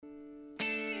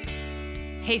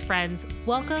Hey friends,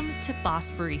 welcome to Boss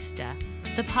Barista,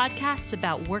 the podcast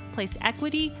about workplace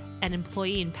equity and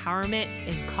employee empowerment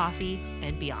in coffee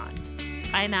and beyond.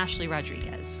 I'm Ashley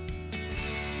Rodriguez.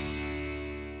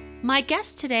 My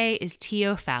guest today is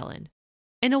Tio Fallon,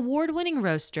 an award-winning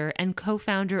roaster and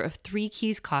co-founder of Three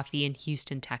Keys Coffee in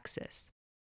Houston, Texas.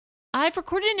 I've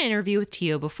recorded an interview with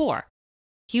Tio before.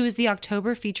 He was the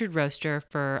October featured roaster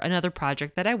for another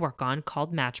project that I work on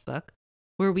called Matchbook,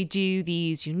 where we do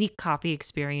these unique coffee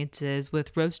experiences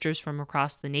with roasters from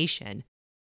across the nation.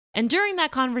 And during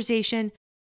that conversation,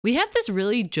 we had this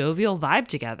really jovial vibe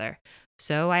together,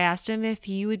 so I asked him if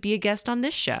he would be a guest on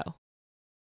this show.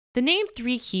 The name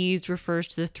Three Keys refers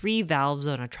to the three valves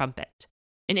on a trumpet,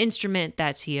 an instrument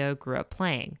that Tio grew up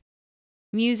playing.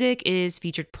 Music is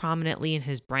featured prominently in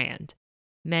his brand.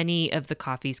 Many of the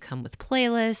coffees come with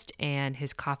playlist, and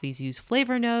his coffees use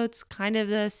flavor notes, kind of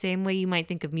the same way you might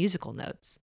think of musical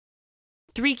notes.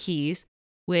 Three Keys,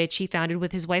 which he founded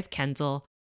with his wife Kenzel,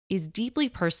 is deeply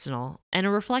personal and a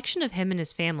reflection of him and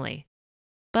his family.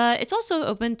 But it's also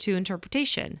open to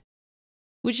interpretation,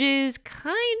 which is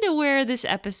kind of where this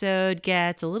episode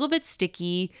gets a little bit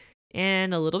sticky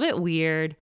and a little bit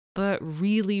weird, but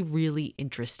really, really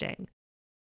interesting.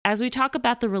 As we talk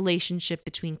about the relationship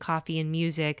between coffee and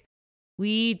music,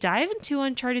 we dive into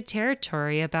uncharted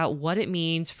territory about what it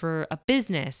means for a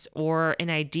business or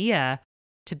an idea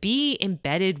to be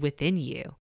embedded within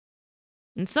you.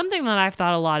 And something that I've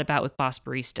thought a lot about with Boss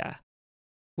Barista.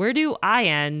 Where do I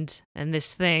end and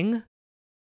this thing,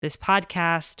 this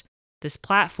podcast, this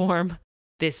platform,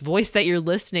 this voice that you're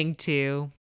listening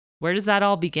to, where does that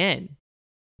all begin?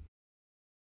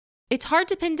 It's hard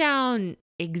to pin down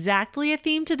exactly a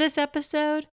theme to this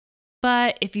episode,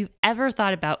 but if you've ever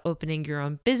thought about opening your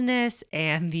own business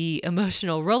and the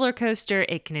emotional roller coaster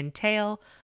it can entail,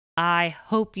 I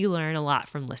hope you learn a lot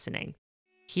from listening.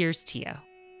 Here's Tio.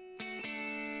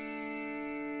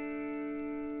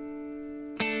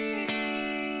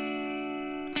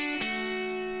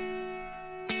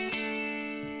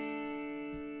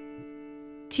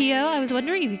 Tio, I was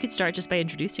wondering if you could start just by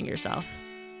introducing yourself.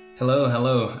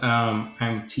 Hello.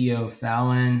 I'm Tio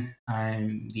Fallon.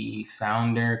 I'm the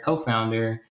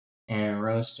co-founder, and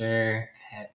roaster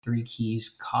at Three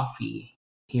Keys Coffee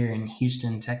here in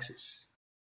Houston, Texas.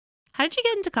 How did you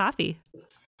get into coffee?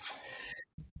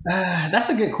 That's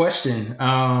a good question.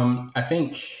 I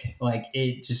think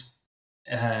it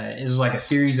was like a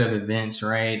series of events,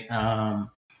 right?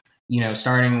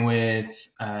 Starting with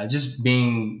just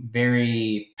being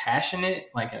very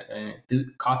passionate, like a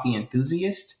coffee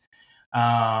enthusiast.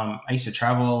 I used to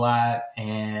travel a lot,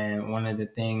 and one of the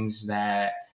things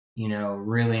that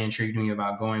really intrigued me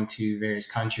about going to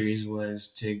various countries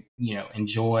was to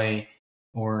enjoy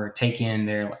or take in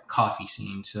their like coffee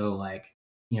scene. So like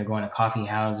going to coffee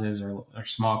houses or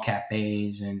small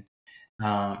cafes, and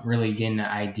really getting the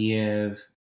idea of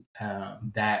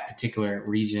that particular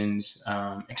region's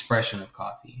expression of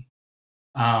coffee.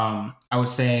 I would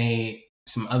say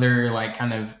some other like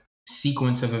kind of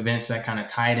sequence of events that kind of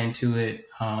tied into it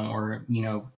or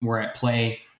were at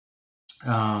play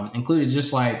included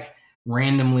just like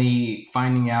randomly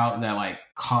finding out that like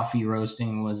coffee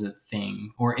roasting was a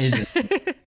thing or is a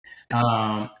thing.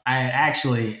 I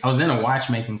was in a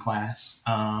watchmaking class,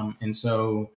 and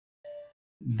so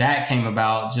that came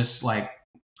about just like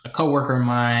a coworker of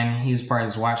mine. He was part of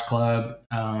this watch club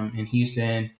in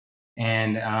Houston,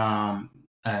 and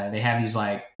they have these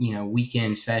like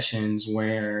weekend sessions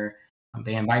where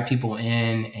they invite people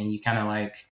in, and you kind of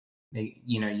like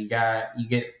you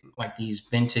get like these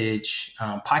vintage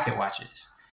pocket watches,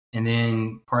 and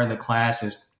then part of the class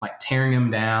is like tearing them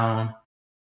down,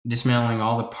 dismantling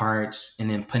all the parts, and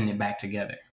then putting it back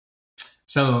together.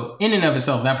 So in and of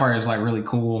itself, that part is like really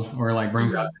cool, or like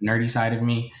brings out the nerdy side of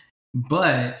me.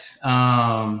 But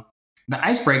the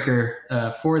icebreaker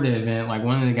for the event, like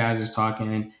one of the guys was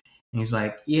talking, and he's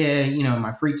like, "Yeah, in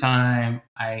my free time,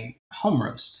 I home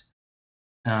roast."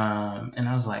 And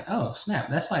I was like, "Oh snap!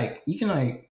 That's like you can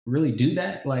like really do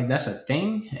that? Like that's a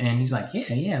thing?" And he's like,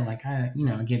 "Yeah. Like I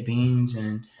get beans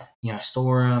and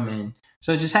store them." And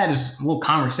so just had this little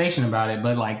conversation about it.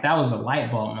 But like that was a light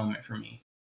bulb moment for me.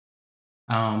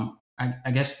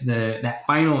 I guess that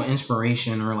final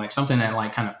inspiration or like something that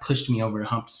like kind of pushed me over the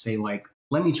hump to say like,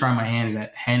 let me try my hand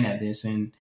at this,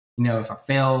 and if I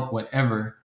fail,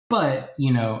 whatever, but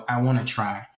I want to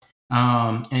try.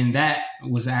 And that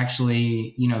was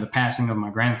actually the passing of my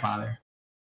grandfather,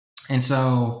 and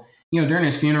so during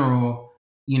his funeral,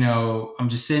 I'm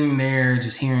just sitting there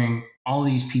just hearing all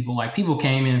these people, like people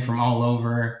came in from all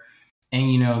over,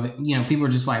 and people are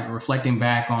just like reflecting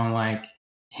back on like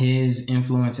his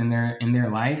influence in their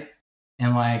life,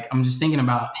 And like, I'm just thinking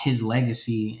about his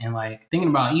legacy and like thinking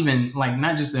about even like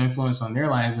not just the influence on their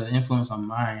life, but the influence on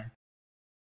mine.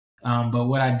 But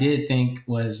what I did think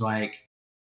was like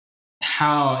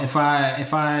how if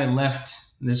I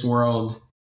left this world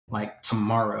like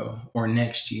tomorrow or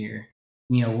next year,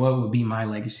 what would be my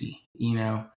legacy?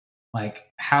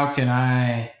 Like how can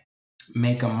I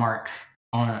make a mark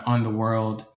on the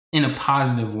world in a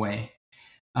positive way,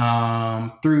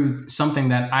 through something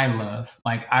that I love.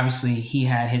 Like obviously he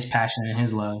had his passion and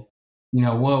his love.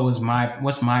 What's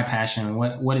my passion?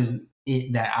 What is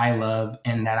it that I love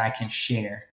and that I can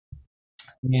share?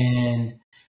 And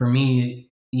for me,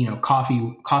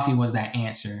 coffee was that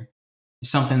answer.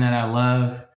 It's something that I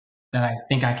love, that I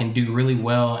think I can do really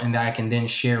well and that I can then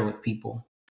share with people.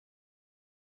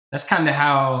 That's kind of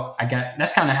how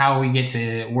we get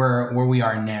to where we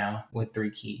are now with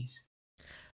Three Keys.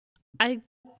 I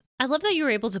I love that you were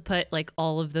able to put like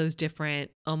all of those different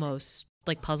almost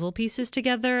like puzzle pieces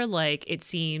together. Like it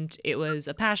seemed it was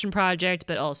a passion project,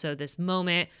 but also this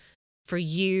moment for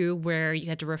you where you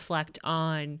had to reflect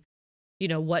on,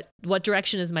 what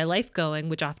direction is my life going,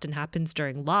 which often happens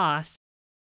during loss.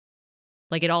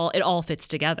 Like it all fits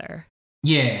together.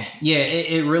 Yeah,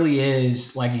 it really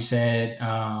is, like you said,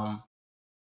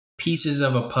 pieces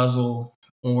of a puzzle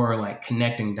or like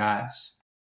connecting dots.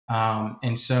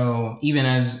 And so even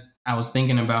as I was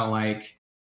thinking about like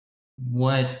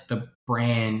what the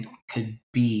brand could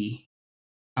be,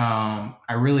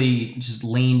 I really just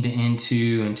leaned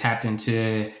into and tapped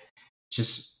into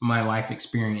just my life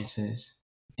experiences.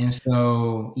 And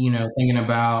so, thinking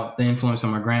about the influence of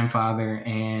my grandfather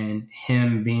and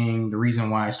him being the reason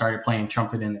why I started playing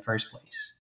trumpet in the first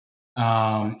place.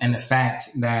 And the fact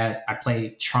that I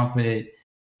played trumpet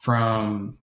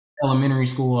from elementary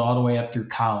school all the way up through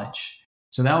college.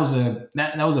 So that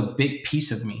was a big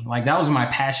piece of me. Like that was my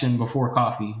passion before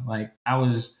coffee. Like I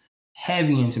was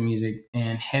heavy into music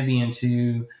and heavy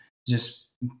into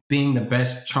just being the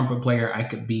best trumpet player I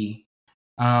could be.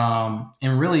 And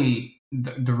really,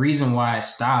 the reason why I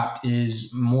stopped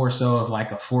is more so of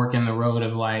like a fork in the road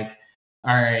of like,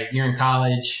 all right, you're in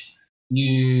college.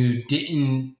 You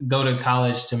didn't go to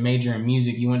college to major in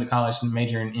music. You went to college to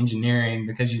major in engineering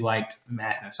because you liked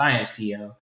math and science,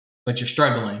 TO, but you're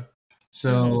struggling. Mhm.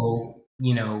 So,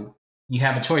 you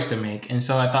have a choice to make. And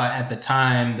so I thought at the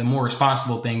time, the more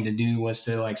responsible thing to do was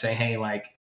to like say, hey, like,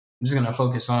 I'm just going to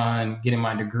focus on getting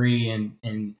my degree and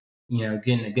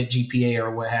getting a good GPA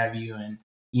or what have you, and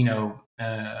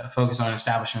focus on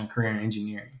establishing a career in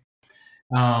engineering.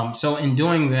 So in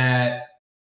doing that,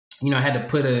 I had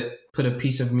to put a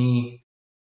piece of me,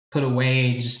 put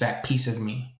away just that piece of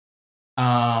me.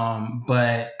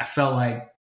 But I felt like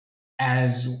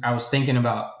as I was thinking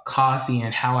about coffee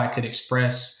and how I could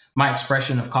express my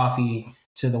expression of coffee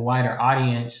to the wider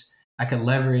audience, I could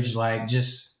leverage like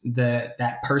just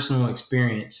that personal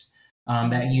experience,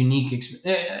 that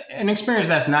an experience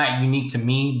that's not unique to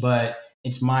me, but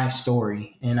it's my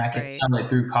story, and I could Right. tell it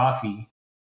through coffee.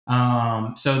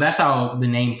 So that's how the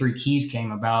name Three Keys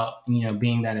came about.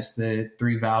 Being that it's the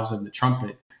three valves of the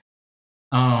trumpet.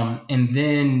 And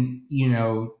then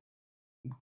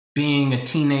being a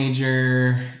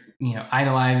teenager,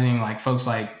 idolizing like folks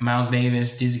like Miles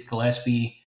Davis, Dizzy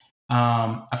Gillespie.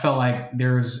 I felt like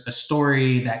there's a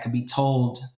story that could be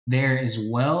told there as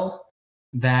well.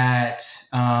 That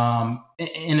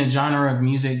in a genre of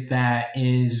music that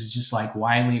is just like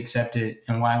widely accepted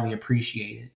and widely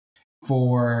appreciated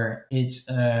for its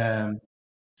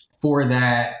for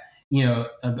that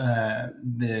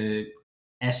the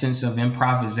essence of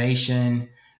improvisation,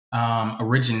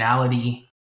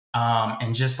 originality,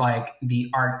 and just like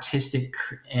the artistic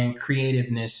and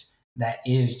creativeness that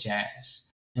is jazz.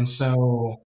 And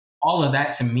so all of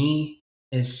that to me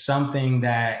is something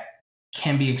that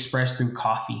can be expressed through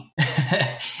coffee.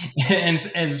 And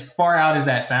as far out as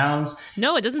that sounds,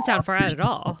 No, it doesn't sound far out at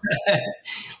all.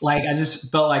 like I just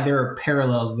felt like there were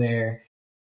parallels there.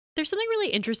 There's something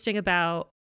really interesting about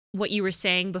what you were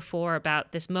saying before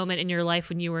about this moment in your life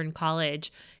when you were in college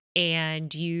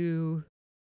and you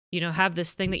have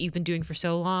this thing that you've been doing for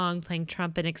so long, playing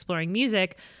trumpet, exploring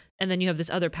music, and then you have this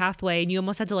other pathway and you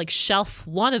almost had to like shelf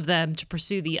one of them to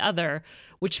pursue the other,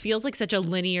 which feels like such a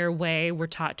linear way we're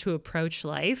taught to approach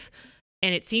life.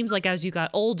 And it seems like as you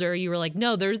got older, you were like,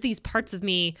 no, there's these parts of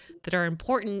me that are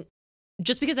important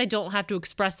just because I don't have to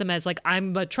express them as like,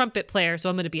 I'm a trumpet player, so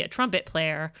I'm going to be a trumpet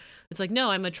player. It's like,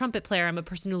 no, I'm a trumpet player. I'm a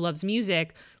person who loves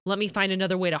music. Let me find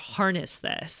another way to harness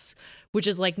this, which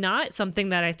is like not something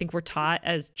that I think we're taught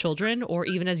as children or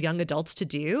even as young adults to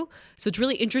do. So it's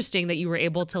really interesting that you were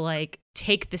able to like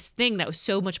take this thing that was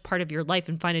so much part of your life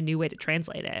and find a new way to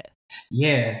translate it.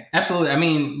 Yeah, absolutely. I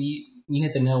mean, you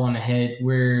hit the nail on the head.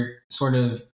 We're sort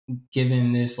of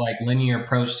given this like linear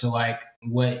approach to like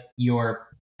what your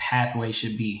pathway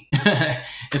should be.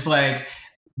 It's like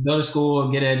go to school,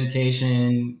 get an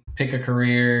education, pick a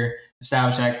career,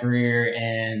 establish that career,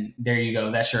 and there you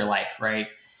go. That's your life, right?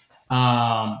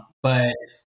 But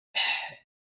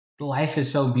life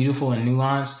is so beautiful and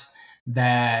nuanced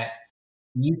that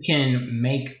you can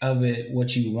make of it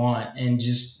what you want and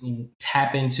just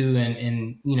tap into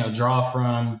and draw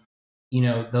from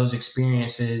those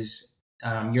experiences,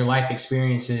 your life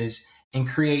experiences, and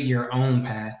create your own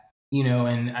path.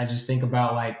 And I just think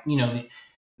about like the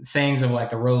sayings of like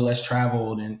the road less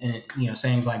traveled, and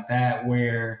sayings like that,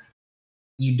 where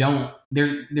you don't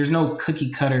there's no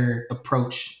cookie cutter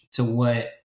approach to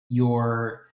what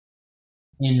your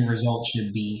end result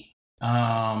should be.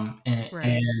 Right.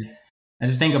 And I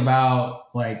just think about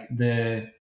like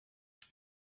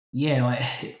like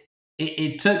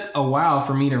it took a while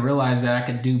for me to realize that I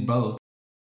could do both.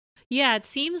 Yeah, it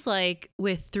seems like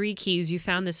with Three Keys, you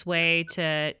found this way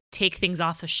to take things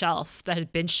off a shelf that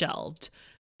had been shelved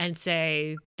and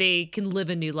say they can live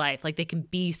a new life, like they can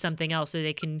be something else, so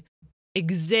they can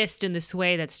exist in this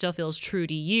way that still feels true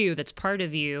to you, that's part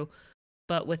of you,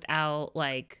 but without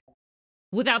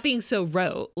being so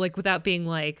rote, like without being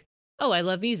like, oh, I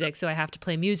love music, so I have to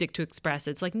play music to express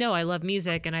it. It's like, no, I love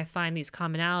music and I find these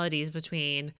commonalities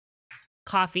between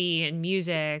coffee and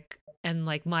music and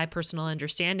like my personal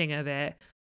understanding of it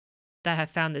that have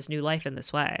found this new life in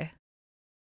this way.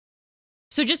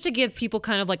 So just to give people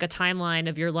kind of like a timeline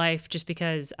of your life, just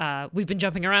because we've been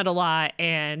jumping around a lot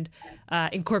and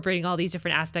incorporating all these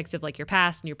different aspects of like your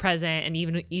past and your present and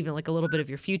even like a little bit of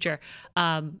your future.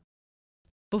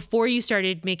 Before you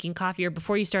started making coffee or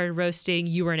before you started roasting,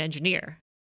 you were an engineer.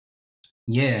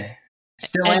 Yeah,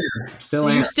 still And am, still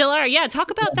am. you still are. Yeah,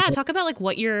 talk about that. Talk about like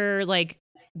what your like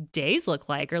days look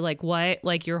like, or like what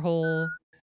like your whole,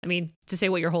 I mean, to say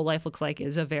what your whole life looks like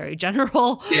is a very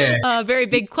general, Yeah, very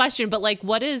big question, but like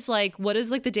what is like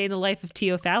the day in the life of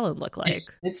Tio Fallon look like?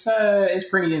 it's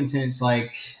pretty intense.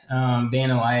 Like day in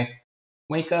the life,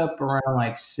 wake up around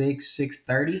like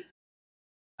 6:30.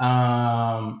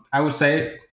 I would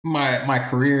say my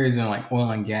career is in like oil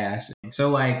and gas. So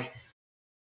like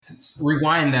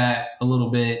rewind that a little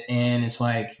bit, and it's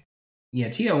like, yeah,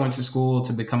 Tio went to school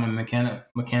to become a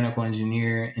mechanical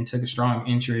engineer and took a strong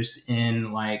interest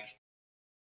in like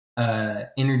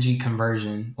energy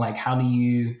conversion. Like, how do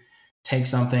you take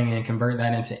something and convert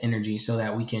that into energy so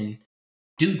that we can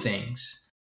do things?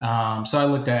 So I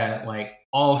looked at like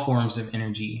all forms of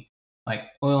energy, like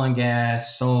oil and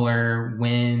gas, solar,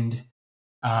 wind,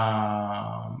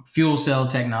 fuel cell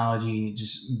technology,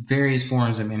 just various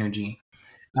forms of energy,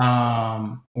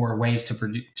 or ways to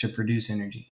produce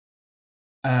energy.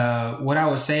 What I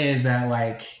would say is that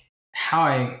like how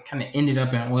I kind of ended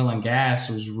up in oil and gas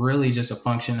was really just a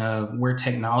function of where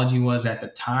technology was at the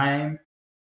time.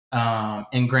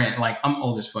 And grant, like I'm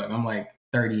old as fuck. I'm like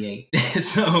 38,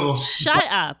 so Shut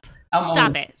up. I'm Stop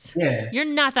old. it. Yeah, You're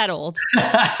not that old.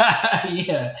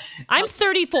 yeah, I'm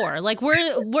 34. Like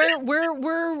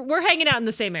we're hanging out in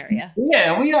the same area.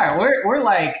 yeah. We are. We're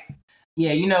like,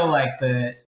 yeah, like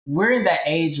we're in that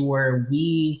age where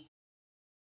we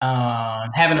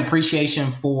have an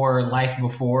appreciation for life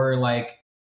before like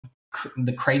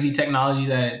the crazy technology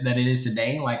that it is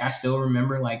today. Like I still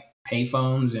remember like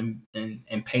payphones and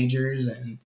pagers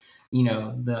and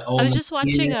the I was old just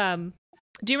watching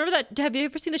do you remember that, have you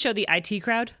ever seen the show The IT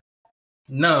Crowd?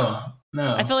 no, I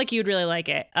no. feel like you would really like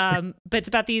it. But it's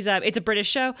about these. It's a British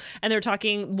show, and they're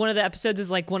talking. One of the episodes is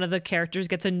like one of the characters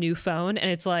gets a new phone, and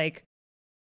it's like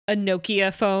a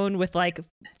Nokia phone with like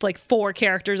four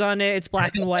characters on it. It's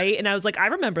black and white, and I was like, I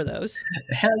remember those.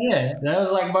 Hell yeah, that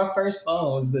was like my first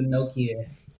phone was the Nokia,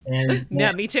 and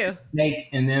Yeah, me too. Snake,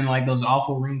 and then like those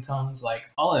awful ringtones, like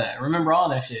all of that. I remember all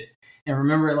that shit, and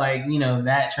remember like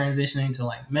that transitioning to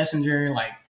like Messenger,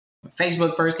 like when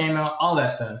Facebook first came out, all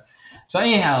that stuff. So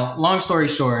anyhow, long story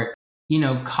short,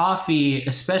 coffee,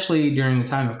 especially during the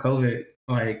time of COVID,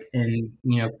 like, and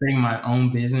creating my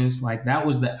own business, like that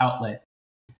was the outlet.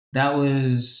 That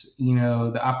was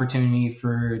the opportunity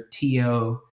for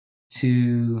To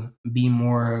to be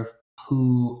more of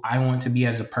who I want to be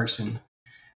as a person,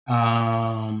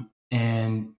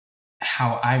 and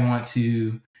how I want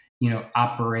to,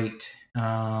 operate,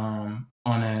 on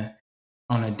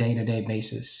a day to day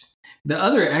basis. The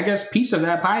other, I guess, piece of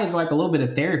that pie is like a little bit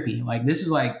of therapy. Like this is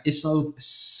like it's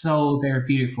so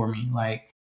therapeutic for me. Like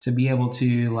to be able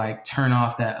to like turn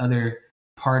off that other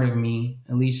part of me,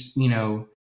 at least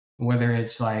whether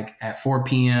it's like at 4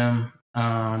 p.m.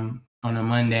 on a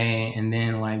Monday and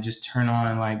then like just turn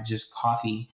on like just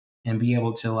coffee and be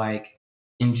able to like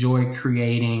enjoy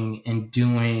creating and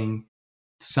doing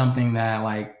something that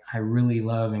like I really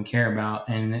love and care about,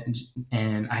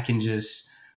 and I can just,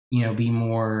 you know, be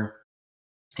more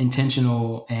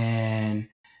intentional and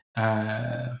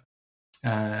uh,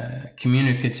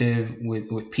 communicative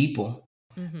with people.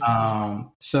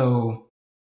 So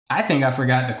I think I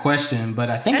forgot the question, but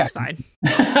I think That's fine. It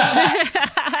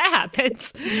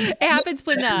happens. It happens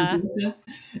when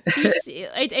you see,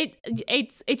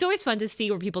 it's always fun to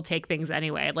see where people take things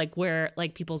anyway, like where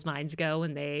like people's minds go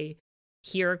when they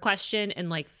hear a question and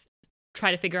like try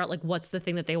to figure out like what's the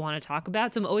thing that they want to talk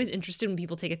about. So I'm always interested when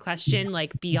people take a question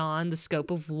like beyond the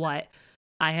scope of what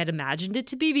I had imagined it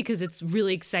to be, because it's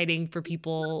really exciting for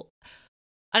people.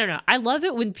 I don't know. I love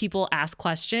it when people ask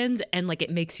questions and like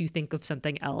it makes you think of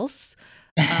something else.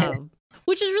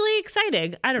 Which is really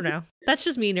exciting. I don't know. That's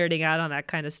just me nerding out on that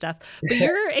kind of stuff. But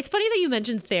it's funny that you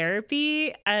mentioned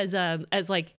therapy as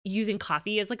like using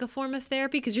coffee as like a form of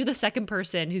therapy, because you're the second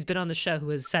person who's been on the show who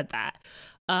has said that.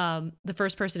 The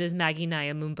first person is Maggie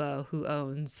Nyamumbo, who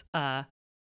owns Kahawa.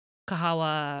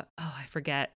 Oh, I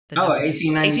forget the numbers.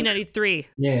 1893.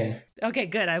 Yeah. Okay,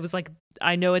 good. I was like,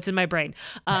 I know it's in my brain.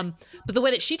 But the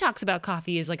way that she talks about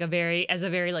coffee is like a very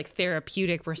like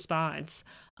therapeutic response,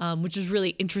 which is really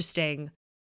interesting,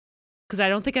 because I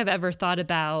don't think I've ever thought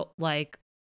about like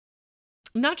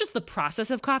not just the process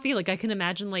of coffee. Like I can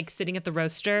imagine like sitting at the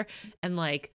roaster and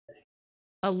like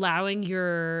allowing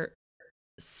your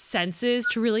senses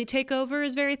to really take over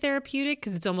is very therapeutic,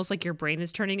 because it's almost like your brain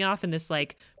is turning off and this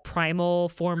like primal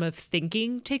form of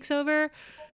thinking takes over.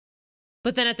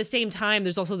 But then at the same time,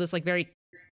 there's also this like very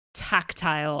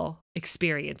tactile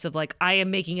experience of like, I am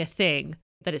making a thing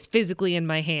that is physically in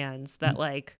my hands that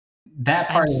like that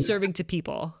part I'm serving to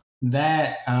people.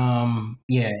 That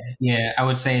yeah, I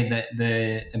would say that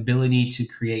the ability to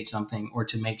create something or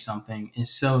to make something is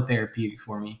so therapeutic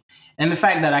for me. And the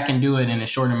fact that I can do it in a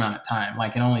short amount of time,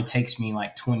 like it only takes me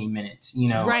like 20 minutes, you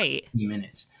know, right, 20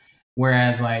 minutes.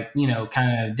 Whereas like, you know,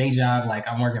 kind of day job, like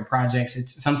I'm working projects,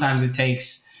 it's sometimes it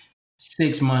takes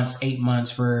 6 months, 8 months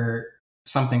for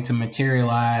something to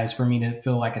materialize, for me to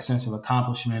feel like a sense of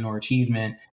accomplishment or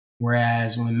achievement.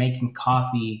 Whereas when making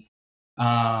coffee,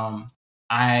 um,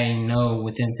 I know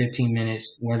within 15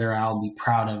 minutes whether I'll be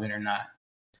proud of it or not.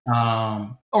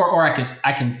 Or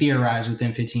I can theorize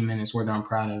within 15 minutes whether I'm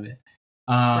proud of it.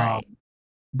 right.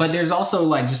 But there's also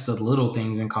like just the little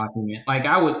things in coffee. Like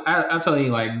I'll tell you,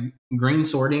 like green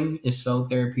sorting is so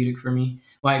therapeutic for me.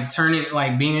 Like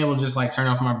being able to just like turn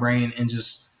off my brain and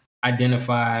just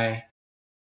identify.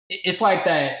 It's like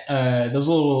that, those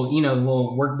little, you know,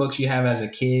 little workbooks you have as a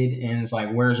kid, and it's like,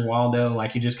 where's Waldo?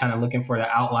 Like you're just kind of looking for the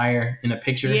outlier in a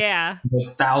picture. Yeah. With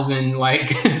 1,000 like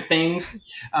things.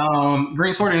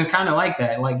 Green sorting is kind of like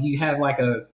that. Like you have like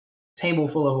a table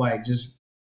full of like just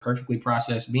perfectly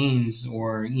processed beans,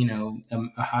 or, you know,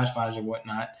 a hodgepodge or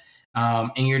whatnot.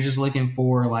 And you're just looking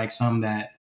for like some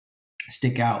that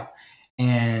stick out.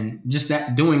 And just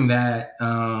that doing that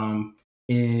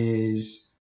is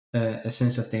a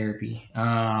sense of therapy.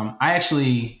 I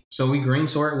actually, so we green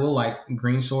sort, we'll like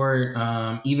green sort,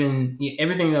 even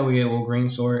everything that we get, we'll green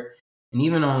sort. And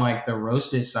even on like the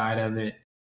roasted side of it,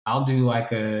 I'll do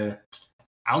a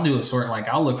sort, like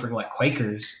I'll look for like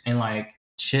Quakers and like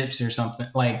chips or something.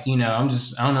 Like, you know, I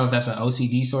don't know if that's an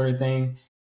OCD sort of thing.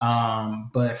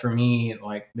 But for me,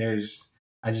 like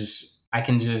I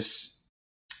can just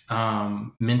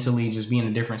mentally just be in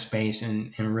a different space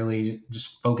and really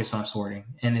just focus on sorting.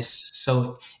 And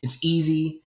it's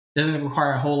easy, doesn't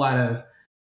require a whole lot of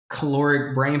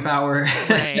caloric brain power.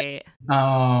 Right.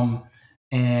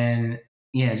 And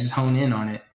yeah, just hone in on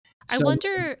it. I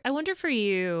wonder for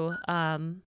you,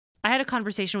 I had a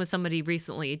conversation with somebody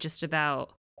recently just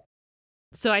about,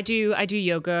 so I do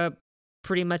yoga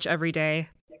pretty much every day,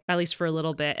 at least for a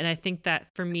little bit. And I think that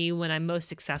for me, when I'm most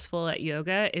successful at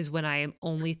yoga is when I am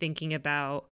only thinking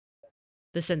about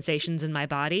the sensations in my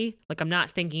body. Like I'm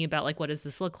not thinking about like, what does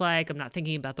this look like? I'm not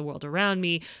thinking about the world around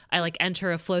me. I like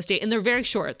enter a flow state, and they're very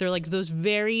short. They're like those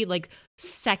very like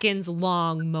seconds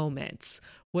long moments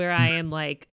where I am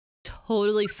like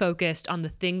totally focused on the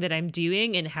thing that I'm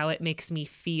doing and how it makes me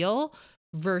feel,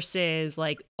 versus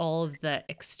like all of the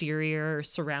exterior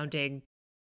surrounding,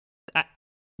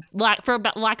 for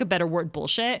lack of better word,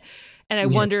 bullshit. And I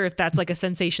wonder if that's like a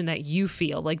sensation that you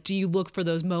feel. Like, do you look for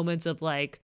those moments of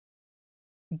like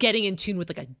getting in tune with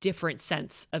like a different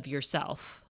sense of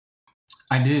yourself?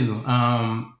 I do.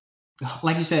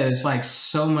 Like you said, it's like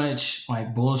so much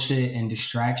like bullshit and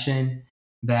distraction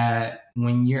that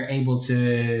when you're able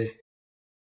to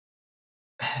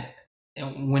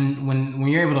when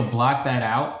you're able to block that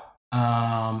out,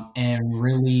 and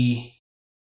really,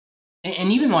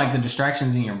 and even like the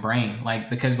distractions in your brain, like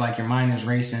because like your mind is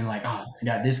racing, like, oh, I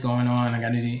got this going on, I got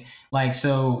to do, like,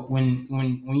 so when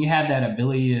you have that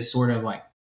ability to sort of like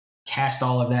cast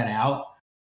all of that out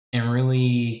and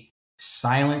really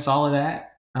silence all of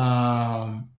that,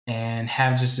 and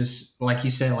have just this, like you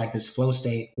said, like this flow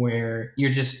state where you're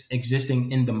just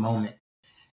existing in the moment.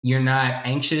 You're not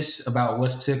anxious about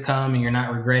what's to come, and you're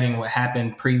not regretting what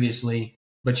happened previously,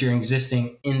 but you're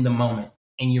existing in the moment,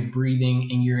 and you're breathing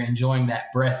and you're enjoying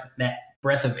that breath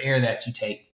of air that you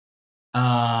take.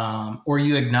 Or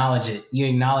you acknowledge it. You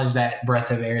acknowledge that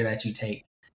breath of air that you take.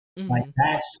 Like Hmm.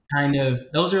 that's kind of,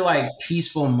 those are like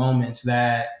peaceful moments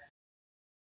that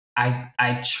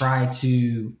I try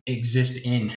to exist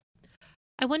in.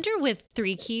 I wonder with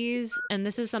Three Keys, and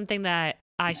this is something that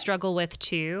I struggle with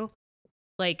too.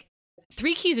 Like,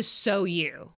 Three Keys is so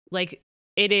you. Like,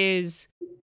 it is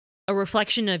a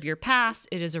reflection of your past.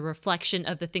 It is a reflection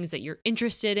of the things that you're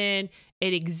interested in.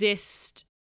 It exists.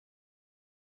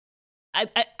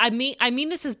 I mean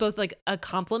this is both like a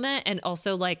compliment and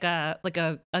also like a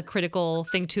critical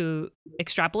thing to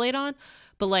extrapolate on.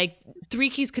 But like, Three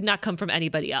Keys could not come from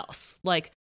anybody else.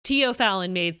 Like, T.O.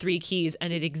 Fallon made Three Keys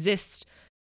and it exists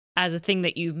as a thing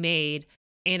that you've made.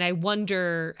 And I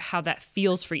wonder how that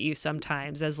feels for you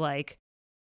sometimes, as like,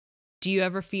 do you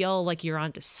ever feel like you're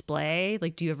on display?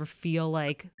 Like, do you ever feel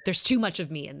like there's too much of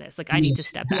me in this? Like, I Yeah. need to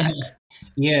step back.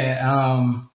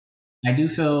 Yeah. I do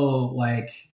feel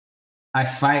like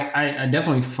I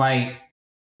definitely fight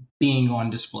being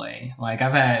on display. Like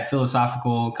I've had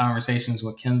philosophical conversations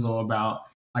with Kenzel about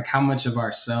like how much of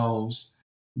ourselves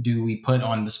do we put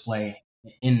on display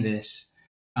in this.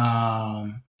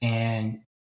 And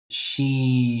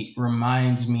she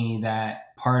reminds me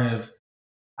that part of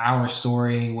our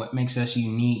story, what makes us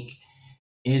unique,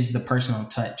 is the personal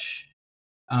touch.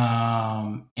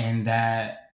 And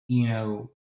that,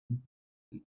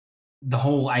 the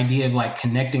whole idea of like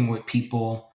connecting with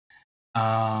people,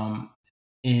 um,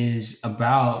 is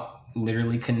about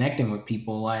literally connecting with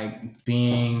people, like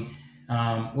being,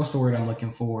 what's the word I'm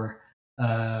looking for?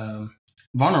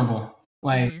 Vulnerable,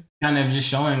 like Hmm. kind of just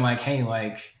showing like, hey,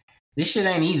 like this shit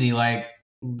ain't easy. Like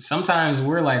sometimes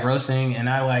we're like roasting, and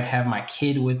I like have my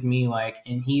kid with me, like,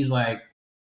 and he's like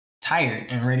tired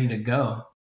and ready to go.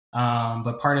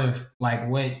 But part of like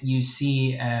what you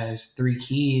see as Three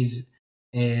Keys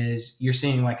is you're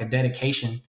seeing like a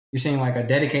dedication. You're seeing like a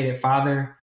dedicated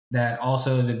father that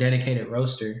also is a dedicated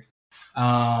roaster.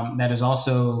 That is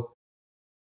also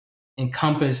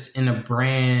encompassed in a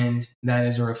brand that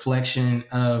is a reflection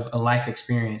of a life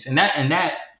experience, and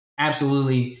that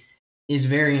absolutely is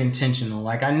very intentional.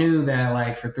 Like I knew that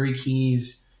like for Three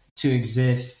Keys to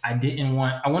exist, I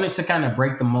wanted to kind of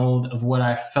break the mold of what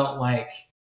I felt like,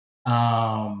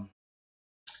 um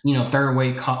third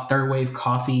wave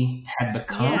coffee had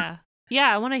become. Yeah.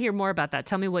 Yeah, I want to hear more about that.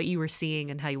 Tell me what you were seeing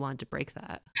and how you wanted to break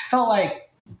that. I felt like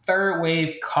third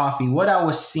wave coffee, what I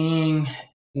was seeing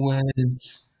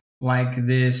was like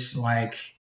this, like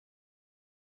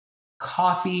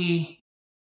coffee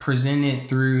presented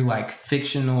through like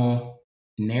fictional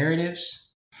narratives,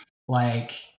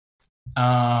 like,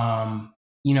 um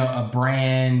a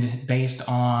brand based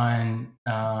on,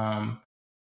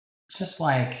 just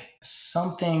like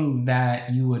something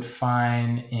that you would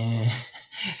find in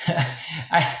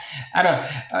I I don't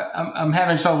I'm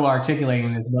having trouble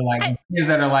articulating this, but like I things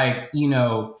that are like,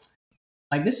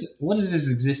 like this, what does this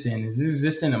exist in? Does this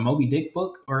exist in a Moby Dick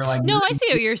book, or like No, does I this see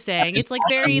what exist you're in saying. like It's like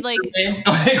a very like man?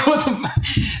 Like what the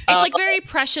it's like very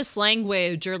precious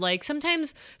language, or like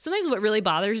sometimes what really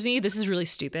bothers me, this is really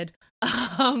stupid.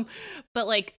 Um but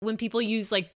like when people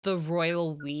use like the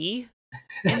royal we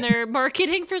in their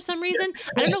marketing for some reason.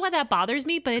 I don't know why that bothers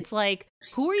me, but it's like,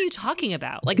 who are you talking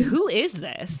about? Like, who is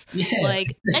this? Yeah.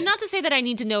 Like, and not to say that I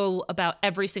need to know about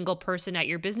every single person at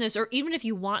your business, or even if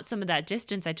you want some of that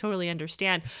distance, I totally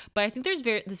understand. But I think there's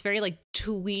this very like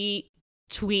twee.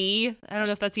 I don't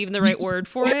know if that's even the right word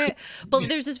for it, but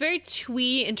there's this very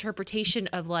twee interpretation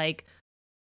of like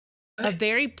a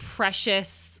very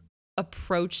precious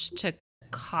approach to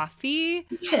coffee.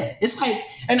 Yeah, it's like,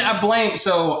 and I blame.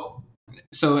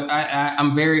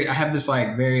 I have this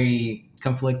like very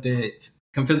conflicted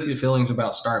feelings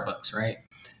about Starbucks, right?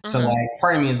 So Uh-huh. like,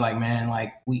 part of me is like, man,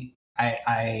 like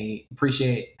I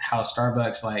appreciate how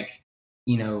Starbucks like,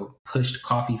 pushed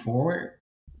coffee forward,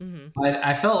 Hmm. but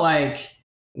I felt like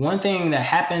one thing that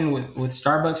happened with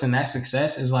Starbucks and that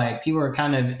success is like people are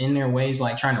kind of in their ways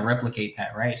like trying to replicate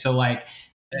that, right? So like,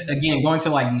 Hmm. again, going to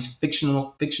like these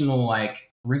fictional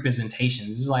like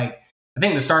representations is like I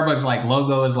think the Starbucks like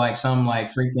logo is like some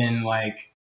like freaking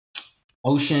like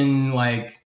ocean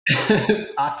like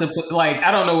octopus, like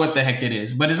I don't know what the heck it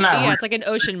is, but it's not Yeah, real. it's like an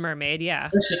ocean mermaid. Yeah.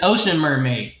 Ocean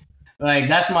mermaid. Like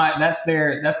that's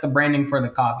the branding for the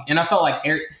coffee. And I felt like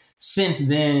since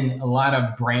then a lot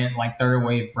of brand like third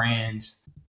wave brands,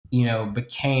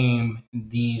 became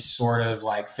these sort of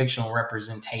like fictional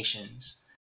representations.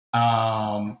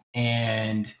 And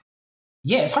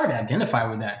yeah, it's hard to identify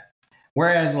with that.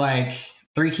 Whereas like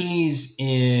Three Keys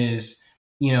is,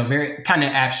 very kind of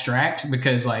abstract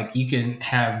because like you can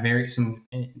have some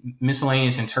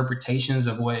miscellaneous interpretations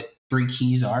of what three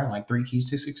keys are, like three keys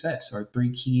to success or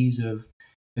three keys of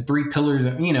the three pillars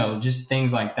of, just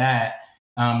things like that.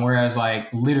 Whereas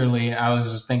like literally I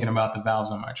was just thinking about the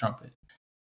valves on my trumpet.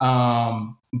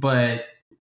 But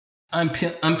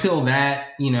unpeel that,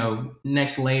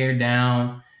 next layer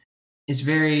down, it's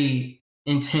very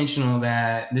intentional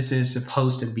that this is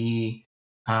supposed to be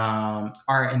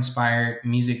art inspired,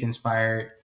 music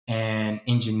inspired, and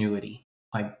ingenuity.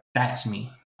 Like that's me.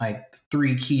 Like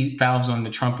three key valves on the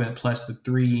trumpet plus the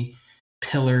three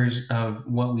pillars of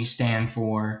what we stand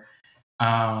for.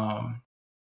 And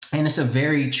it's a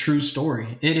very true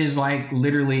story. It is like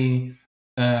literally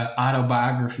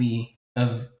autobiography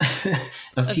of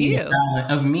of Of T.O. you.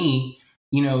 Allen, of me,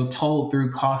 told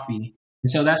through coffee.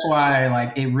 And so that's why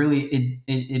like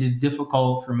it is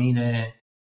difficult for me to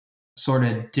sort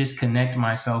of disconnect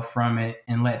myself from it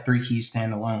and let Three Keys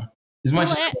stand alone. As much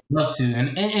Well, as I would love to.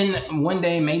 And one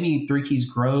day maybe Three Keys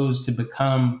grows to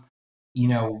become,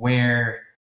 where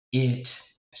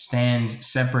it stands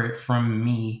separate from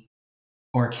me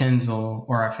or Kenzel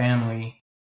or our family.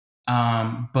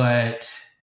 But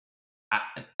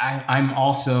I'm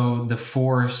also the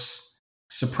force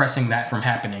suppressing that from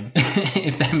happening,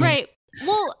 if that makes right. sense.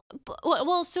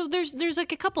 Well, so there's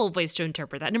like a couple of ways to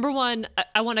interpret that. Number one,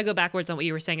 I want to go backwards on what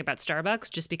you were saying about Starbucks,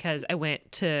 just because I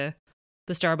went to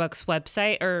the Starbucks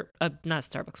website, or not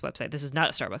Starbucks website. This is not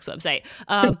a Starbucks website.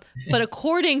 But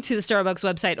according to the Starbucks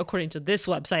website, according to this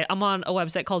website, I'm on a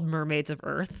website called Mermaids of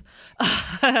Earth,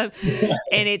 and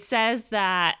it says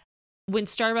that when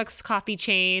Starbucks coffee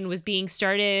chain was being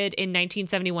started in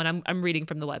 1971, I'm reading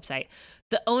from the website.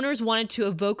 The owners wanted to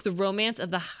evoke the romance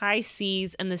of the high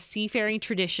seas and the seafaring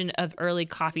tradition of early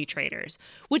coffee traders,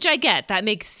 which I get. That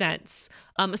makes sense,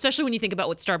 especially when you think about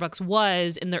what Starbucks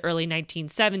was in the early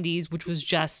 1970s, which was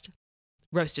just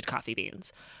roasted coffee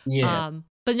beans. Yeah.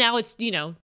 But now it's,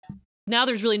 now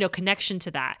there's really no connection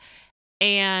to that.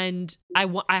 And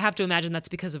I have to imagine that's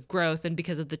because of growth and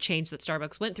because of the change that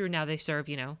Starbucks went through. Now they serve,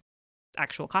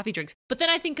 actual coffee drinks. But then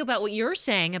I think about what you're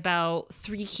saying about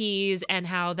Three Keys and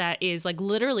how that is like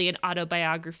literally an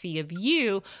autobiography of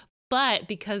you. But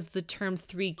because the term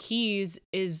Three Keys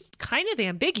is kind of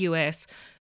ambiguous,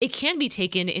 it can be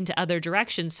taken into other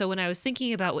directions. So when I was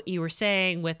thinking about what you were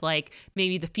saying with like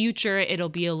maybe the future, it'll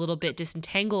be a little bit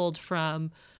disentangled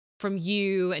from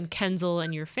you and Kenzel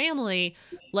and your family,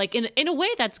 like in a way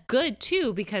that's good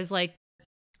too, because like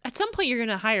at some point you're going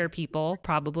to hire people,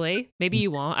 probably. Maybe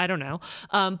you won't. I don't know.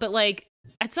 But like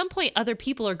at some point, other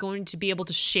people are going to be able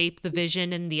to shape the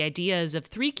vision and the ideas of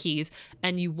Three Keys.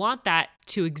 And you want that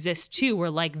to exist too, where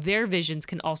like their visions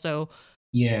can also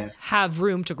have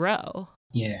room to grow.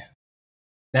 Yeah.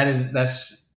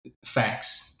 That's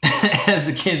facts.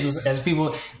 as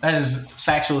people, that is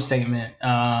factual statement.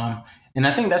 And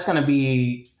I think that's going to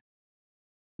be,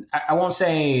 I won't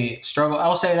say struggle. I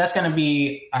will say that's going to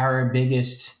be our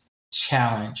biggest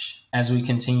challenge as we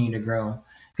continue to grow,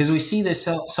 because we see this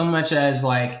so much as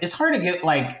like it's hard to get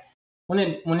like when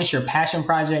it's your passion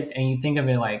project and you think of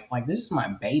it like this is my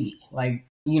baby. Like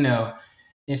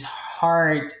it's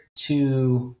hard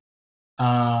to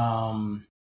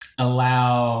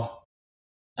allow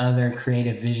other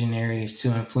creative visionaries to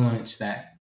influence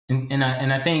that, and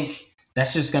I think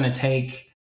that's just going to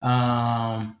take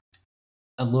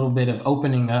a little bit of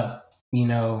opening up,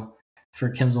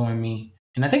 for Kenzel and me.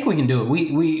 And I think we can do it.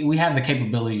 We have the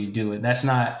capability to do it. That's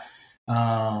not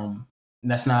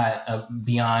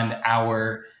beyond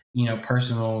our,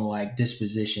 personal like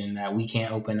disposition, that we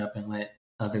can't open up and let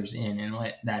others in and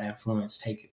let that influence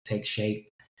take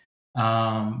shape.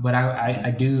 But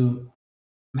I do,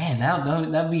 man,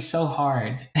 that'd be so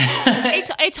hard.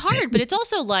 It's hard, but it's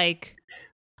also like,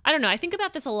 I don't know. I think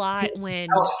about this a lot when.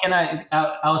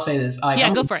 I'll say this. Like,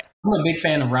 yeah, go for it. I'm a big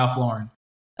fan of Ralph Lauren.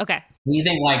 Okay. When you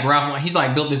think like Ralph Lauren, he's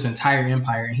like built this entire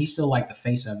empire, and he's still like the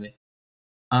face of it.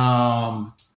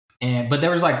 But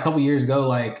there was like a couple years ago,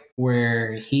 like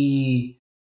where he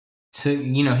took,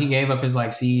 he gave up his like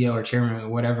CEO or chairman or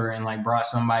whatever, and like brought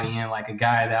somebody in, like a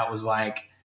guy that was like,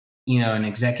 an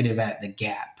executive at the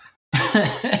Gap.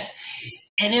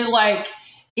 and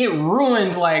it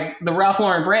ruined like the Ralph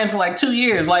Lauren brand for like 2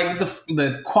 years. Like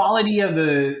the quality of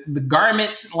the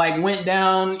garments like went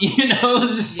down. It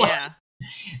was just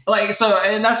like so.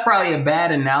 And that's probably a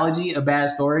bad analogy, a bad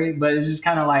story, but it's just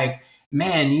kind of like,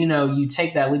 man, you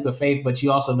take that leap of faith, but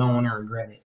you also don't want to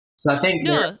regret it. So I think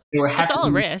there it's all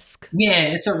a risk. Yeah,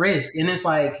 it's a risk, and it's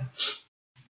like,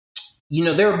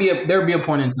 there would be a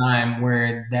point in time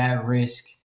where that risk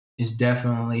is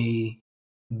definitely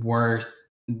worth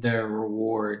the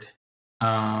reward.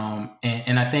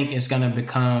 And I think it's going to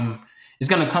come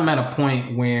at a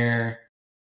point where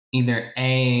either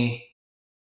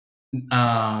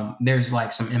there's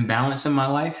like some imbalance in my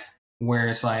life where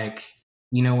it's like,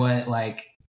 you know what, like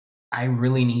I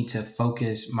really need to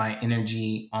focus my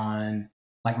energy on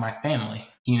like my family,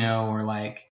 or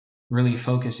like really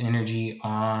focus energy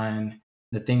on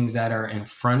the things that are in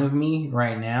front of me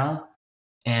right now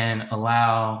and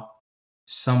allow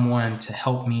someone to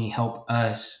help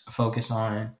us focus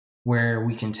on where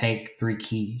we can take Three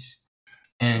Keys.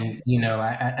 And,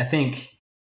 I think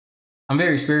I'm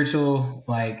very spiritual,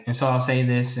 like, and so I'll say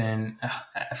this, and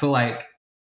I feel like,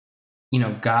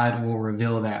 God will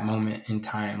reveal that moment in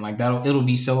time. Like it'll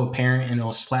be so apparent and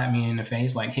it'll slap me in the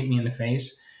face, like hit me in the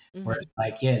face, where it's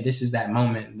like, yeah, this is that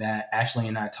moment that Ashley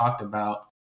and I talked about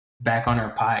back on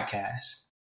our podcast.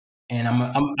 And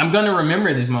I'm going to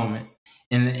remember this moment,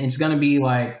 and it's going to be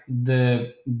like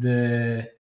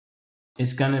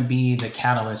it's going to be the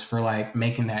catalyst for like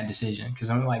making that decision. Cause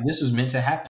I'm like, this was meant to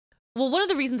happen. Well, one of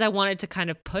the reasons I wanted to kind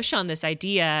of push on this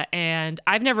idea, and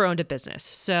I've never owned a business,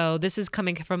 so this is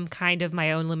coming from kind of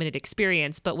my own limited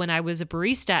experience. But when I was a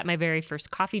barista at my very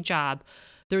first coffee job,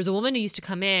 there was a woman who used to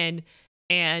come in,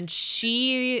 and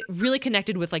she really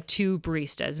connected with like two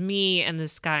baristas, me and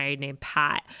this guy named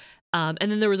Pat. And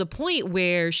then there was a point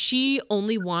where she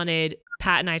only wanted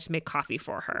Pat and I to make coffee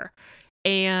for her.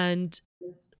 And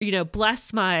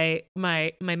bless my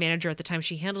manager at the time,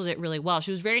 she handled it really well. She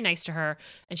was very nice to her,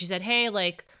 and she said, hey,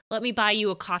 like, let me buy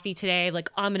you a coffee today. Like,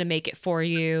 I'm gonna make it for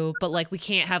you, but like we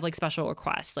can't have like special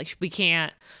requests. Like we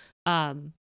can't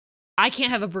I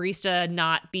can't have a barista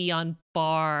not be on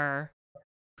bar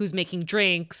who's making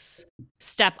drinks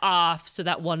step off so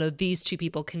that one of these two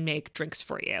people can make drinks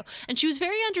for you. And she was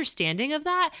very understanding of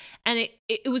that. And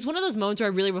it was one of those moments where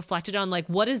I really reflected on like,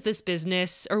 what is this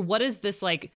business, or what is this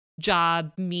like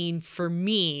job mean for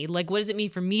me? Like, what does it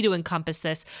mean for me to encompass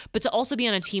this, but to also be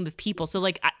on a team of people? So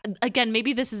like, again,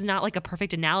 maybe this is not like a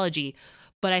perfect analogy,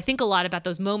 but I think a lot about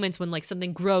those moments when like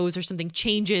something grows or something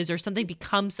changes or something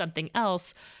becomes something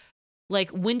else.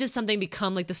 Like, when does something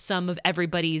become like the sum of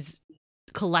everybody's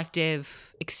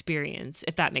collective experience,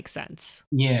 if that makes sense?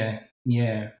 Yeah.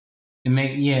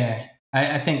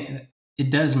 I think it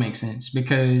does make sense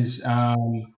because, as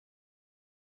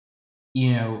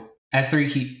Three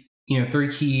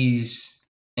Keys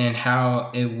and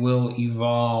how it will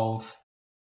evolve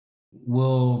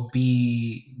will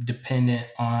be dependent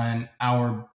on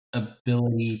our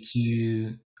ability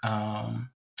to,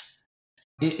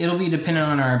 it'll be dependent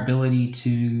on our ability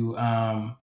to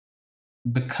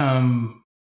become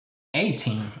a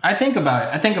team. I think about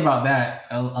it. I think about that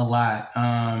a lot,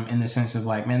 in the sense of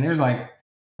like, man, there's like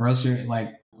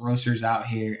roasters out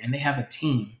here and they have a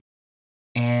team.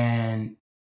 And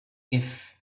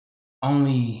if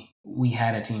only we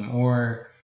had a team,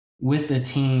 or with a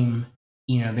team,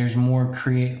 there's more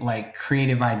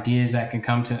creative ideas that'll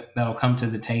come to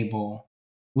the table.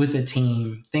 With a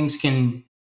team, things can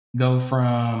go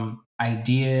from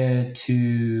idea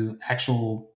to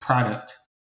actual product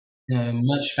in a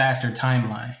much faster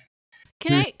timeline.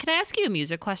 Can I ask you a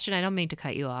music question? I don't mean to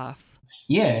cut you off.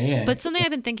 Yeah. But something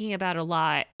I've been thinking about a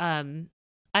lot,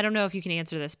 I don't know if you can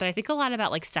answer this, but I think a lot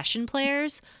about like session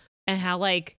players and how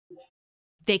like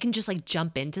they can just like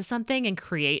jump into something and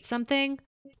create something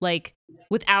like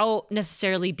without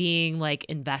necessarily being like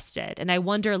invested. And I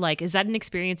wonder, like, is that an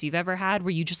experience you've ever had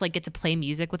where you just like get to play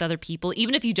music with other people,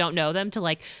 even if you don't know them, to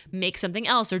like make something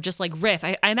else or just like riff?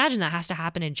 I imagine that has to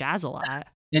happen in jazz a lot.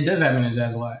 It does happen in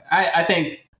jazz a lot. I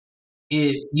think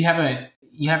you have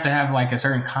to have like a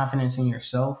certain confidence in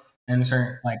yourself and a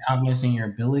certain like confidence in your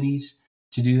abilities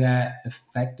to do that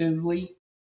effectively.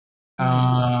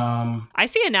 I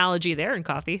see analogy there in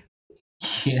coffee.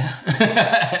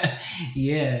 Yeah.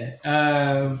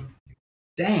 Yeah.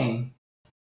 Dang.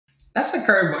 That's a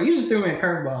curveball. You just threw me a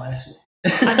curveball, Ashley.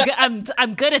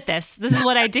 I'm good at this. This is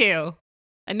what I do.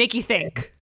 I make you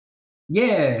think.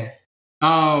 Yeah.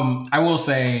 I will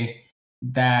say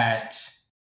that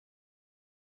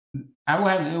I will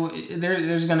have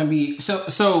there's going to be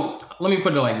so let me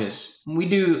put it like this.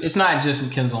 It's not just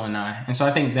Kinzel and I. And so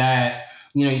I think that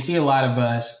you see a lot of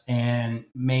us, and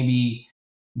maybe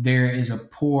there is a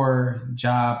poor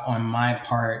job on my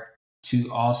part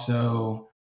to also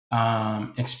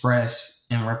express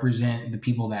and represent the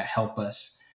people that help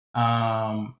us,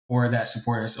 or that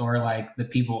support us, or like the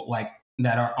people like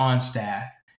that are on staff.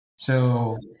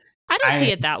 So I don't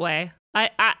see it that way.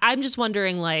 I'm just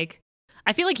wondering, like,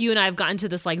 I feel like you and I have gotten to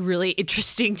this like really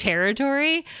interesting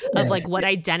territory of like what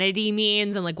identity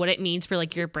means and like what it means for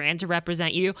like your brand to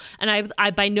represent you. And I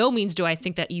by no means do I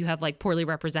think that you have like poorly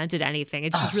represented anything.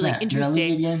 It's just really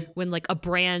interesting when like a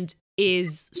brand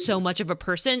is so much of a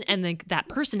person, and then that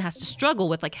person has to struggle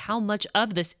with like how much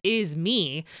of this is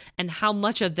me and how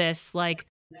much of this like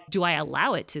do I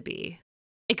allow it to be.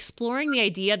 Exploring the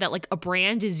idea that like a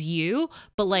brand is you,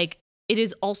 but like it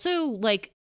is also like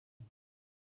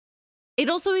it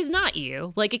also is not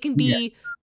you. Like it can be,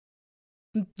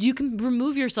 you can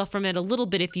remove yourself from it a little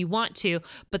bit if you want to,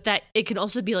 but that it can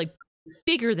also be like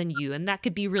bigger than you, and that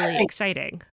could be really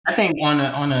exciting. I think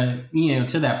on a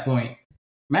to that point,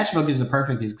 Matchbook is a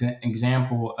perfect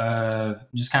example of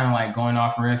just kind of like going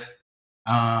off riff,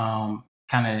 kind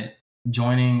of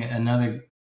joining another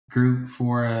group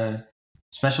for a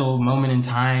special moment in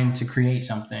time to create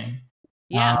something.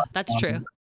 Yeah, that's true.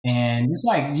 And just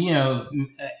like,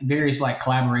 various like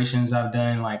collaborations I've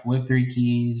done, like with Three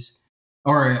Keys,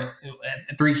 or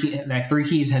Three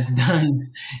Keys has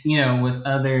done, with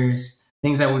others,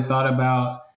 things that we've thought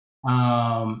about,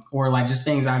 or like just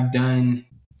things I've done,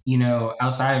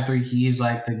 outside of Three Keys,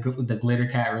 like the Glitter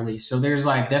Cat release. So there's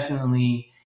like definitely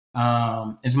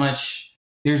as much,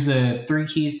 there's the Three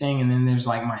Keys thing, and then there's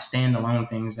like my standalone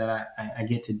things that I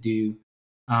get to do.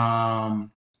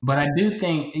 But I do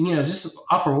think, just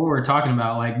off of what we're talking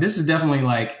about, like this is definitely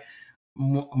like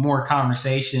more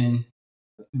conversation,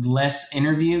 less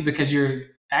interview, because you're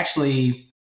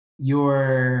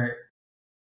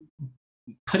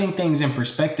putting things in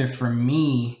perspective for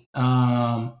me,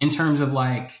 in terms of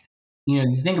like,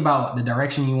 you think about the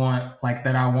direction you want, like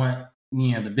that I want,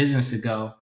 the business to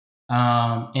go.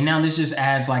 And now this just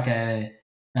adds like a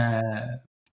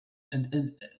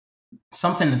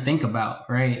something to think about,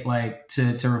 right? Like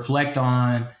to reflect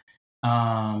on,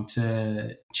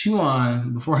 to chew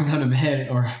on before I go to bed,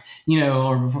 or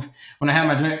or before, when I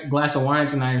have my glass of wine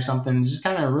tonight or something. Just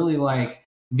kind of really like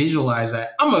visualize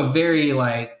that. I'm a very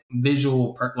like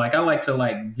visual like I like to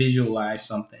like visualize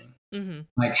something. Mm-hmm.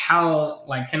 Like how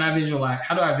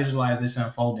how do I visualize this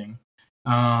unfolding,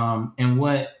 and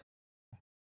what,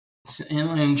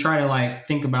 and try to like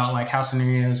think about like how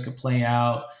scenarios could play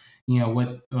out,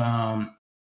 with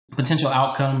potential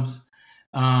outcomes,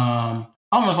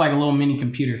 almost like a little mini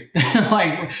computer,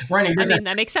 like running. I mean,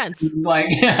 that makes sense. Like,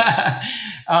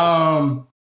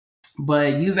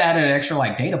 but you've added an extra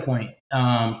like data point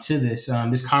to this.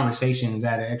 This conversation has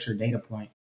added an extra data point.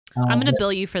 I'm going to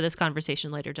bill you for this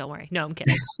conversation later. Don't worry. No, I'm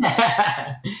kidding.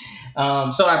 So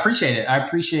I appreciate it. I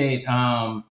appreciate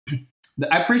the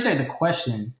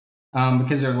question,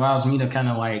 because it allows me to kind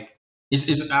of like,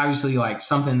 it's obviously like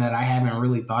something that I haven't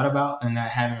really thought about, and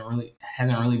that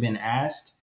hasn't really been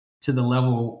asked to the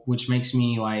level which makes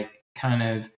me like kind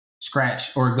of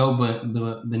scratch or go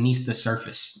beneath the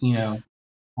surface, Well,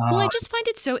 I just find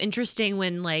it so interesting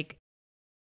when like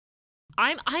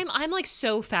I'm like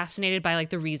so fascinated by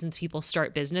like the reasons people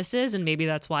start businesses, and maybe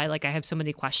that's why like I have so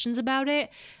many questions about it.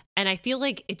 And I feel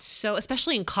like it's so,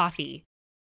 especially in coffee.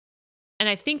 And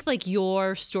I think like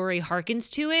your story harkens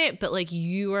to it, but like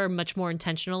you are much more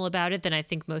intentional about it than I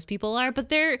think most people are. But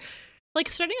they're like,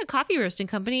 starting a coffee roasting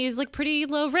company is like pretty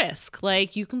low risk.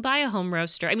 Like you can buy a home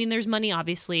roaster. I mean, there's money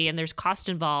obviously and there's cost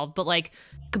involved, but like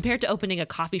compared to opening a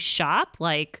coffee shop,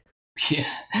 like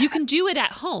you can do it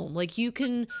at home. Like you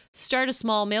can start a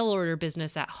small mail order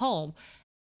business at home.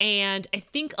 And I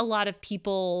think a lot of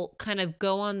people kind of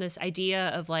go on this idea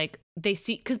of like, they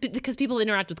see, because people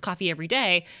interact with coffee every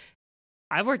day.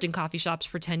 I've worked in coffee shops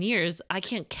for 10 years. I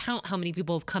can't count how many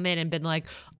people have come in and been like,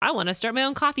 I want to start my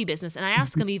own coffee business. And I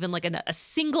ask them even like a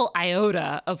single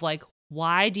iota of like,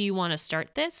 why do you want to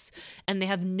start this? And they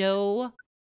have no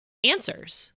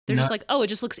answers. They're just like, oh, it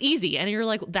just looks easy. And you're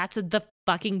like, that's the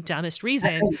fucking dumbest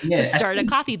reason to start a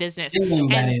coffee business.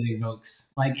 That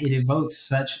it evokes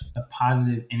such a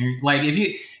positive energy. Like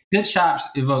good shops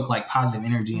evoke like positive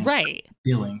energy and right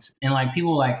feelings. And like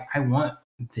people like, I want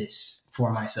this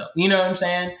for myself. You know what I'm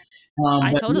saying?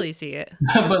 I totally see it.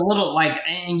 But little like,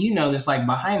 and this like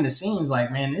behind the scenes,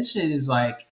 like, man, this shit is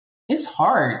like, it's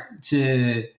hard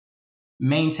to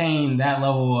maintain that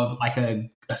level of like a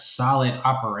solid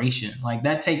operation. Like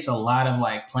that takes a lot of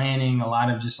like planning, a lot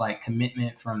of just like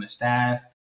commitment from the staff,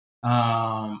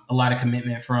 a lot of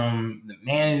commitment from the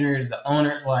managers, the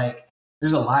owners. Like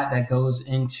there's a lot that goes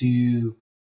into.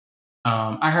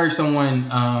 I heard someone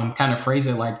kind of phrase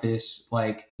it like this,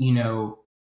 like,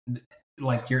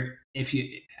 like if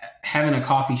you having a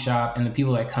coffee shop and the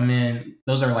people that come in,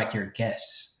 those are like your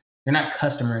guests. They're not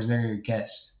customers; they're your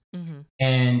guests. Mm-hmm.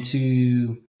 And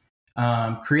to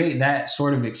create that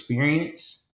sort of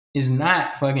experience is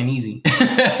not fucking easy.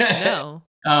 No.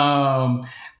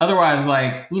 Otherwise,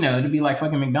 like, it'd be like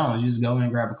fucking McDonald's. You just go in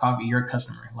and grab a coffee. You're a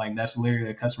customer. Like, that's literally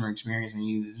the customer experience. And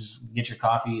you just get your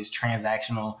coffee. It's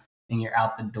transactional and you're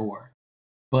out the door.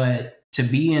 But to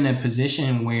be in a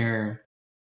position where,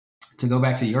 to go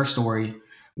back to your story,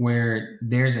 where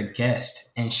there's a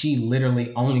guest and she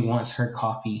literally only wants her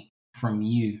coffee from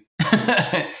you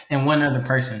and one other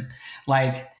person,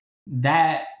 like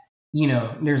that,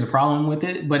 there's a problem with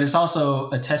it, but it's also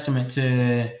a testament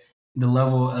to the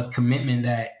level of commitment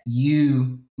that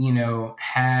you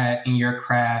had in your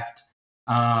craft,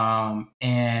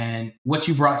 and what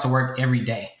you brought to work every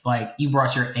day. Like, you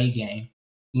brought your A game,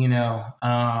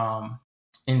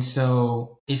 and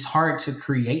so it's hard to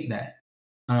create that.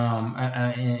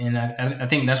 I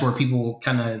think that's where people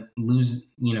kind of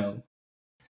lose,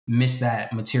 miss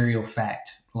that material fact.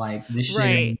 Like, this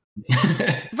Right. shit.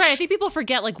 Right. I think people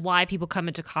forget like why people come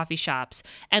into coffee shops.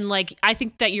 And like, I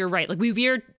think that you're right. Like, we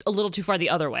veered a little too far the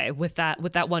other way with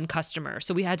that one customer.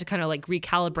 So we had to kind of like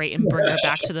recalibrate and bring her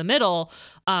back to the middle,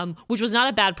 which was not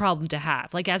a bad problem to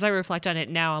have. Like, as I reflect on it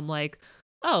now, I'm like,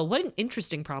 oh, what an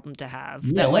interesting problem to have.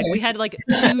 Yeah, that like we had like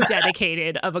too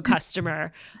dedicated of a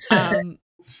customer.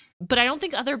 But I don't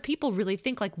think other people really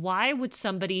think like, why would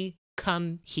somebody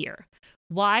come here?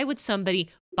 Why would somebody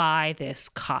buy this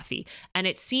coffee? And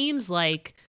it seems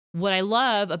like what I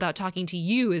love about talking to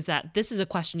you is that this is a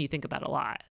question you think about a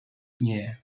lot.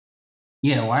 Yeah.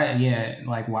 Why? Yeah.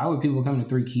 Like, why would people come to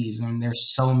Three Keys? I mean,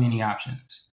 there's so many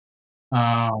options.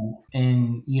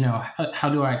 And how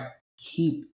do I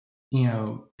keep,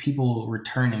 people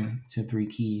returning to Three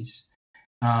Keys?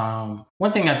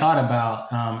 One thing I thought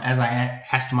about, as I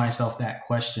asked myself that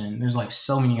question, there's like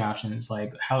so many options.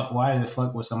 Like, why the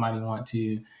fuck would somebody want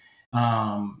to,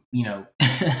 buy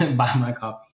my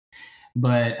coffee?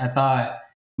 But I thought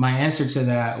my answer to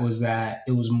that was that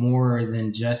it was more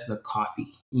than just the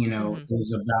coffee. It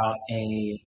was about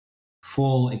a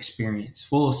full experience,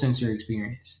 full sensory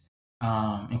experience,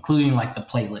 including like the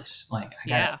playlist. Like,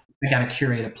 I gotta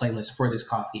curate a playlist for this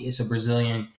coffee. It's a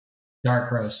Brazilian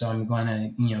dark roast, so I'm going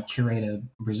to curate a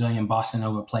Brazilian bossa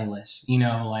nova playlist.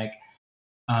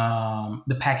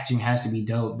 The packaging has to be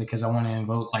dope because I want to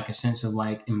invoke like a sense of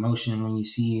like emotion when you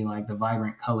see like the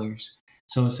vibrant colors.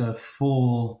 So it's a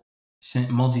full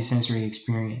multi-sensory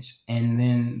experience. And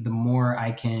then the more I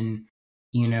can,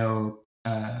 the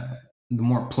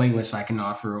more playlists I can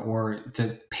offer, or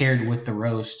to paired with the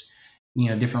roast,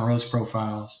 different roast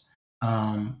profiles,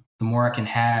 the more I can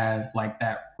have like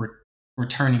that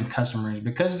returning customers,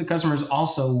 because the customers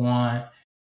also want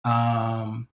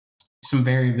some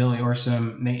variability, or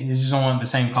they just don't want the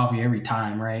same coffee every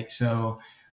time, right? So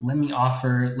let me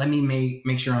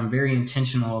make sure I'm very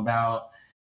intentional about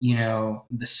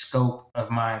the scope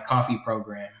of my coffee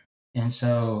program. And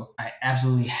so I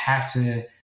absolutely have to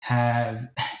have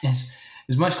as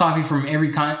much coffee from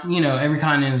every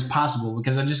continent as possible,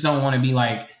 because I just don't want to be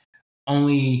like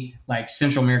only like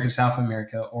Central America, South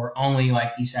America, or only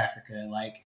like East Africa.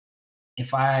 Like,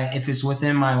 if it's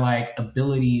within my like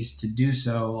abilities to do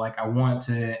so, like I want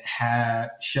to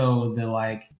show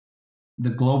the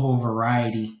global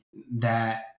variety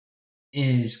that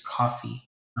is coffee.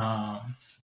 And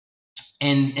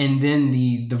then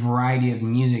the variety of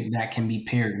music that can be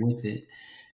paired with it.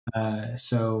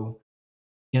 So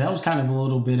yeah, that was kind of a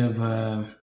little bit of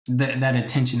that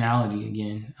intentionality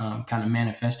again, kind of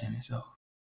manifesting itself.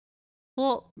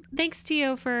 Well, thanks,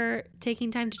 Tio, for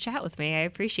taking time to chat with me. I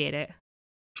appreciate it.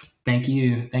 Thank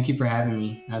you. Thank you for having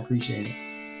me. I appreciate it.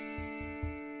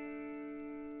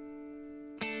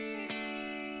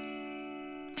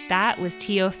 That was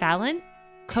Tio Fallon,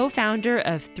 co-founder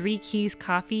of Three Keys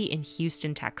Coffee in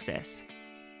Houston, Texas.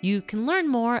 You can learn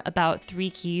more about Three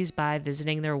Keys by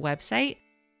visiting their website,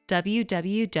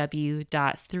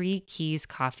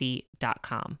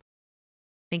 www.threekeyscoffee.com.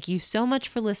 Thank you so much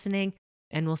for listening,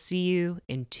 and we'll see you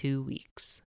in 2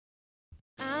 weeks.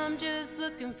 I'm just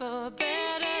looking for a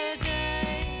better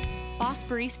day. Boss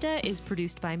Barista is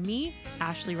produced by me,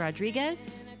 Ashley Rodriguez.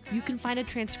 You can find a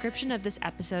transcription of this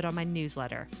episode on my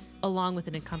newsletter, along with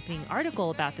an accompanying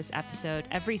article about this episode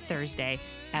every Thursday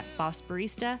at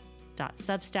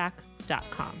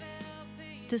bossbarista.substack.com.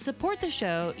 To support the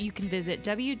show, you can visit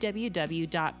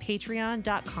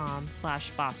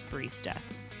www.patreon.com/bossbarista.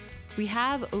 We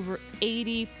have over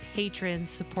 80 patrons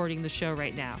supporting the show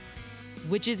right now,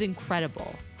 which is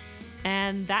incredible.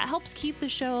 And that helps keep the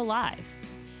show alive.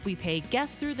 We pay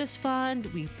guests through this fund,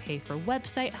 we pay for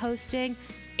website hosting,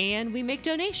 and we make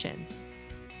donations.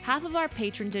 Half of our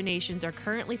patron donations are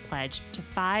currently pledged to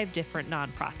 5 different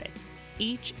nonprofits,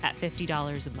 each at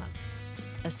 $50 a month.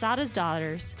 Asada's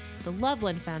Daughters, the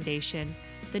Loveland Foundation,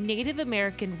 the Native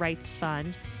American Rights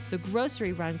Fund, the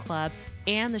Grocery Run Club,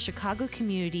 and the Chicago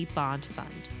Community Bond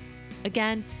Fund.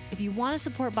 Again, if you want to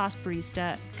support Boss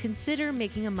Barista, consider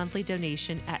making a monthly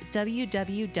donation at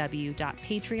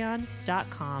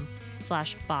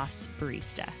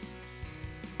www.patreon.com/bossbarista.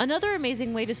 Another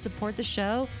amazing way to support the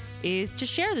show is to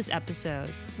share this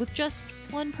episode with just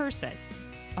one person,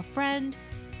 a friend,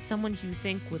 someone who you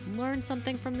think would learn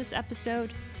something from this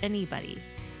episode, anybody.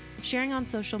 Sharing on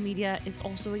social media is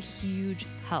also a huge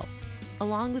help,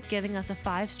 along with giving us a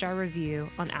 5-star review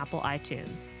on Apple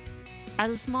iTunes. As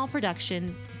a small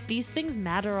production, these things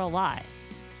matter a lot.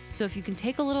 So if you can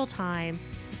take a little time,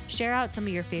 share out some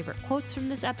of your favorite quotes from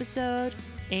this episode,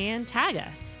 and tag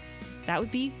us, that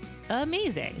would be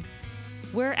amazing.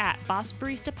 We're at Boss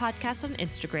Barista Podcast on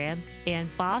Instagram and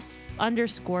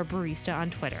boss_barista on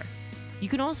Twitter. You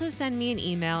can also send me an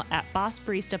email at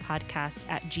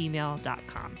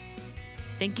bossbaristapodcast@gmail.com.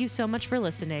 Thank you so much for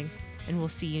listening, and we'll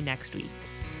see you next week.